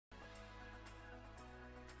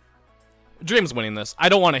Dream's winning this. I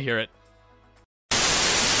don't want to hear it.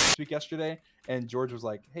 Week yesterday, and George was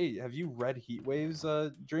like, "Hey, have you read Heat Waves,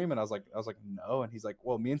 Dream?" And I was like, "No." And he's like,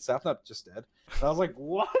 "Well, me and Sapnap just did." And I was like,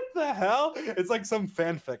 "What the hell?" It's like some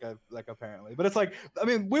fanfic, like apparently, but it's like, I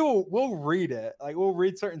mean, we'll read it, like we'll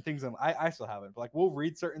read certain things, and I still haven't, but like we'll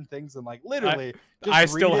read certain things and like literally just I read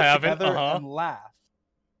still it haven't, together and laugh.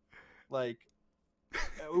 Like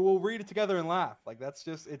we'll read it together and laugh. Like that's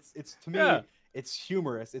just it's to me, it's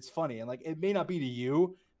humorous, it's funny, and like it may not be to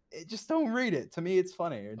you. Just don't read it. To me, it's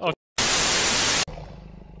funny. Oh.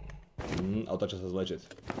 Auto czas zlecieć.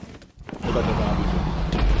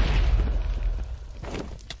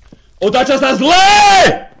 Otacza sa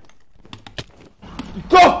zle!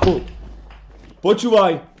 Koku!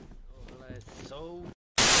 Počúvaj!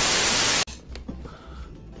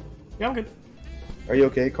 Yeah, I'm good. Are you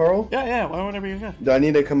okay, Carl? Yeah, whenever you're good. Do I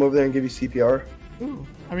need to come over there and give you CPR? Ooh,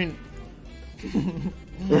 I mean...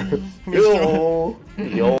 Yo.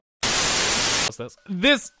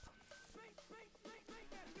 This...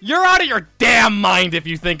 You're out of your damn mind if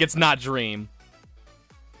you think it's not Dream.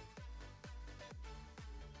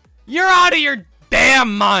 You're out of your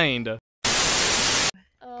damn mind. Oh,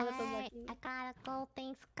 I gotta go.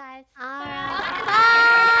 Thanks, guys. Alright. Bye!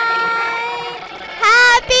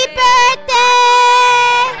 Happy birthday!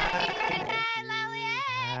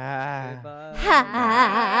 Happy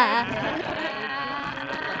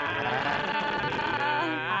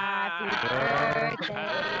birthday to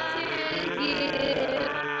you.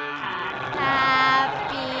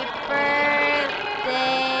 Happy birthday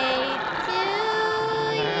to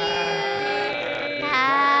you.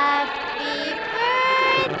 Happy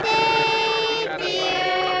birthday,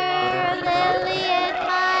 dear Lily and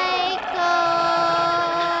Michael.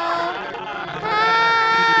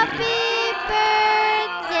 Happy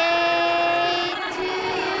birthday to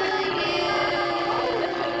you.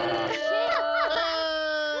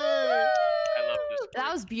 That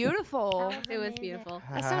was beautiful. It was beautiful.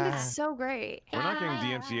 That sounded so great. We're not getting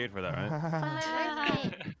DMCA'd for that,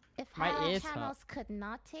 right? If My Halo ears channels could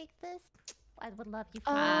not take this, I would love you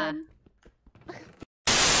for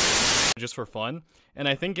Just for fun. And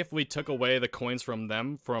I think if we took away the coins from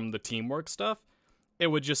them, from the teamwork stuff, it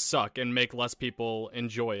would just suck and make less people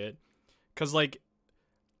enjoy it. Because, like,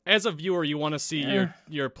 as a viewer, you want to see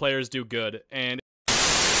your players do good. And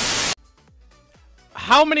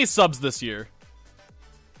how many subs this year?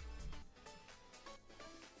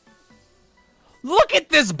 Look at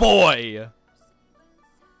this boy!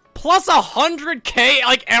 Plus 100K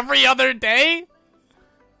like every other day?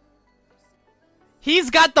 He's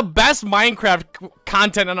got the best Minecraft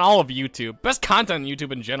content on all of YouTube. Best content on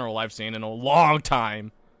YouTube in general I've seen in a long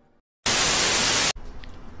time. I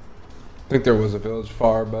think there was a village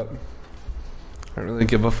far, but I don't really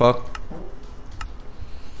give a fuck.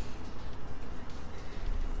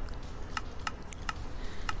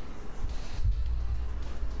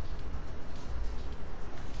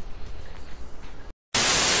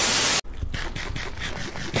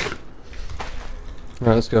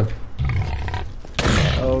 Alright, let's go.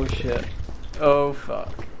 Oh shit. Oh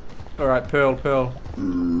fuck. Alright, Pearl.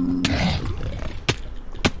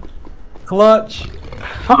 Clutch!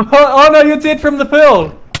 Oh no, you're dead from the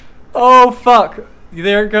Pearl! Oh fuck.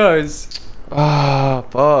 There it goes. Ah,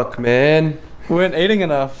 fuck, man. We weren't eating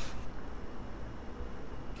enough.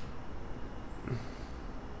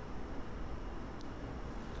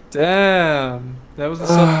 Damn. That was a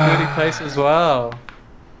sub-30 pace as well.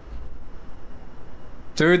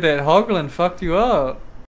 Dude, that Hoglin fucked you up.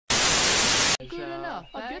 Good enough.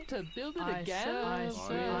 I get to build it again. I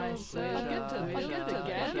get to build it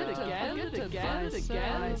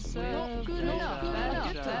again. Not good enough.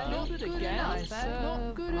 I get to build it again.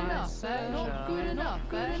 Not good enough. Not good enough.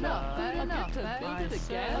 Good enough. Good enough. I get to build it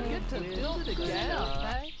again. I get to build it again.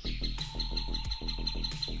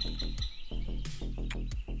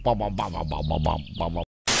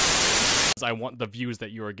 I want the views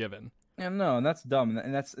that you are given. Yeah, no, and that's dumb,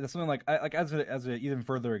 and that's something like as a even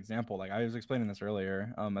further example. Like I was explaining this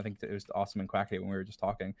earlier. I think it was awesome and Quackity when we were just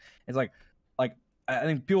talking. It's like I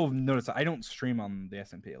think people have noticed that I don't stream on the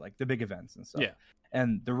SMP, like the big events and stuff. Yeah.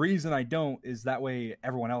 And the reason I don't is that way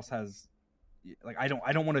everyone else has, like I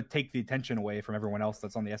don't want to take the attention away from everyone else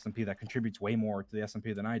that's on the SMP that contributes way more to the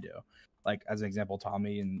SMP than I do. Like as an example,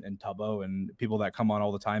 Tommy and Tubbo and people that come on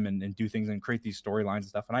all the time and do things and create these storylines and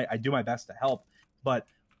stuff. And I do my best to help, but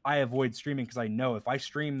I avoid streaming because I know if I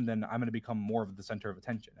stream, then I'm going to become more of the center of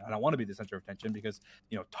attention. And I want to be the center of attention because,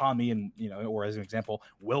 Tommy and, or as an example,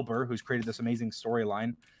 Wilbur, who's created this amazing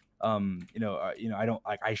storyline, I don't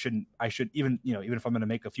like. I should even if I'm gonna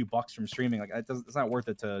make a few bucks from streaming, like it's not worth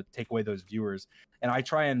it to take away those viewers. And I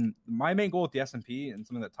try and my main goal with the SMP and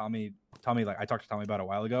something that Tommy, like I talked to Tommy about a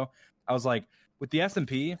while ago. I was like, with the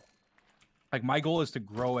SMP, like my goal is to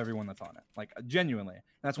grow everyone that's on it, like genuinely. And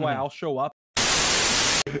that's why I'll show up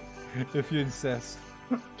if you insist.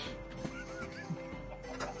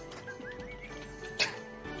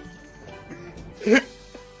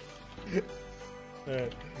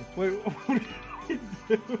 Wait, what do you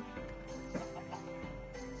do?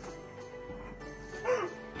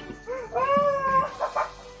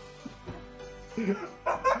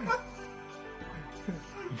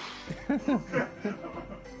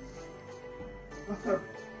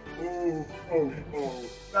 Oh,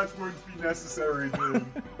 that's going to be necessary, dude.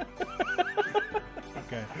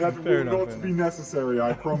 Okay, That fair will enough, not be necessary,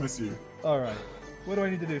 I promise you. All right, what do I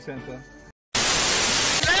need to do, Santa?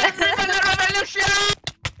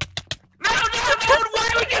 Why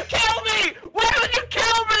would you kill me? Why would you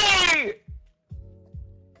kill me?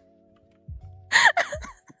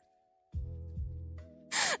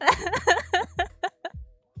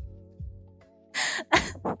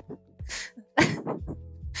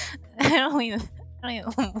 I don't even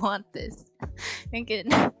want this. I can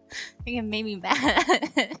make me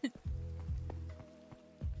mad.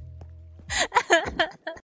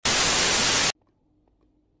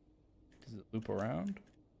 Does it loop around?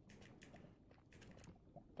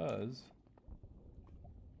 It does.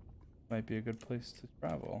 Might be a good place to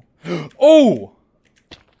travel. Oh!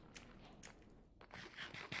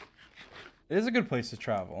 It is a good place to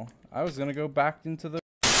travel. I was gonna go back into the.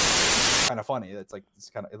 Kind of funny. It's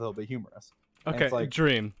kind of a little bit humorous. Okay, like...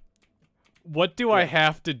 Dream. What do I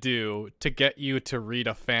have to do to get you to read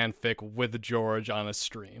a fanfic with George on a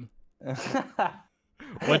stream? I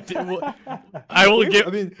will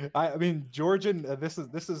give. I mean, George and this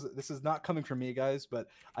is not coming from me, guys. But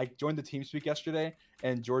I joined the TeamSpeak yesterday,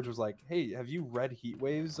 and George was like, "Hey, have you read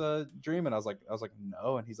Heatwave's Dream?" And I was like,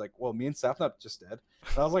 "No." And he's like, "Well, me and Sapnap just did."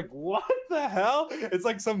 And I was like, "What the hell?" It's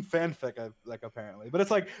like some fanfic, apparently. But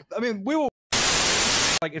it's like, I mean, we will.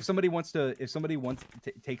 Like if somebody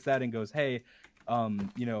takes that and goes, "Hey,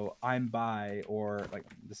 I'm bi," or like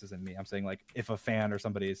this isn't me. I'm saying like if a fan or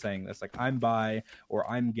somebody is saying this, like I'm bi or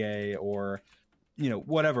I'm gay or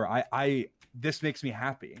whatever. I this makes me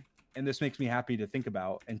happy, and this makes me happy to think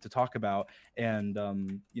about and to talk about and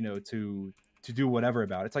to do whatever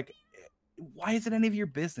about. It's like, why is it any of your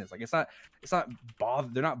business? Like it's not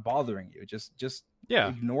they're not bothering you. Just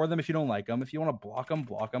ignore them if you don't like them. If you want to block them,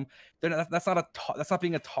 block them. That's not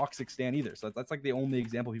being a toxic stan either. So that's like the only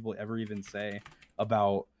example people ever even say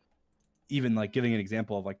about even like giving an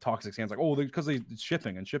example of like toxic stans. Like, oh, because they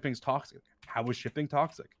shipping and shipping's toxic. How is shipping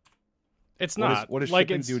toxic? It's not. What does like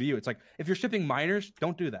shipping do to you? It's like if you're shipping minors,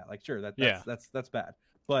 don't do that. Like, sure, that's bad.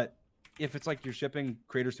 But if it's like you're shipping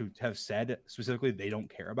creators who have said specifically they don't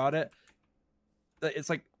care about it, it's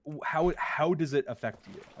like how does it affect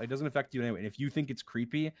you? It doesn't affect you anyway. And if you think it's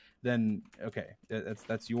creepy, then okay,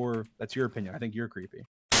 that's your opinion. I think you're creepy.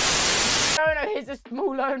 Oh no, here's a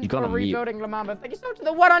small loan for rebuilding Lamamba. Thank you so much for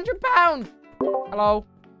the £100. Hello.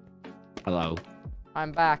 Hello.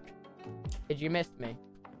 I'm back. Did you miss me?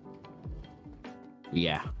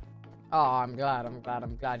 Yeah. Oh, I'm glad.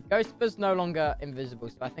 Ghostbust's no longer invisible,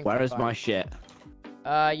 so I think. Where is my shit?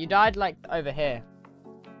 You died like over here.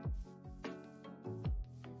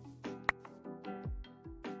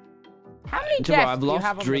 How many deaths I've do you lost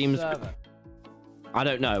have on dreams. the server? I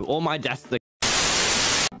don't know. All my deaths.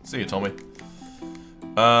 See you, Tommy.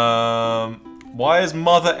 Why is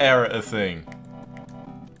Mother Error a thing?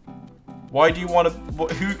 Why do you want to?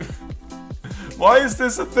 Who? Why is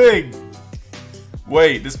this a thing?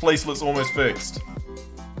 Wait, this place looks almost fixed.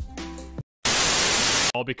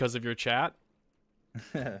 All because of your chat?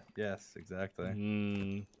 Yes,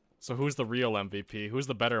 exactly. So who's the real MVP? Who's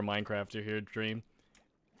the better Minecrafter here, Dream?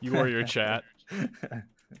 You or your chat?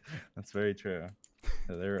 That's very true.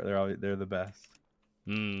 They're the best.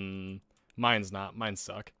 Mine's not. Mine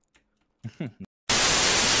suck. Yeah,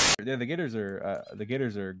 the Gators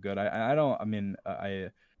are good.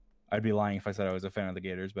 I'd be lying if I said I was a fan of the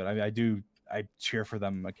Gators, but I cheer for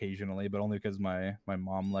them occasionally, but only because my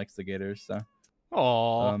mom likes the Gators. So.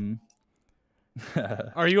 Aww.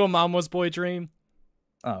 Are you a mama's boy, Dream?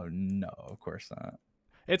 Oh no, of course not.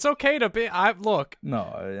 It's okay to be. Look.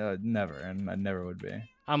 No, never, and I never would be.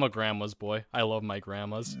 I'm a grandma's boy. I love my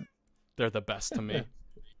grandmas. They're the best to me.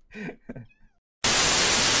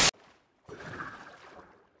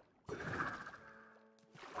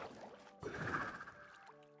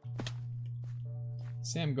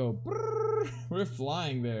 Sam, go. Brrr, we're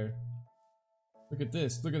flying there. Look at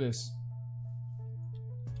this. Look at this.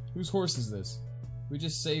 Whose horse is this? We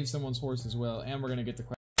just saved someone's horse as well, and we're gonna get the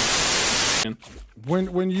question.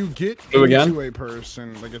 When you get Blue again? into a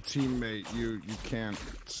person, like a teammate, you can't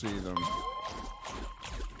see them.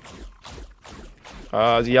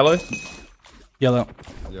 Is it yellow? Yellow.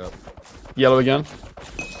 Yep. Yellow again.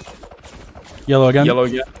 Yellow again. Yellow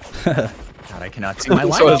again. God, I cannot see my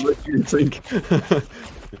So I was line. literally think.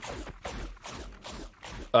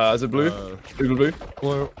 Is it blue? Blue.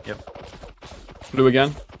 Blue. Yep. Blue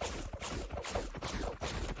again.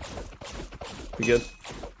 We good?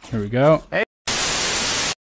 Here we go. Hey.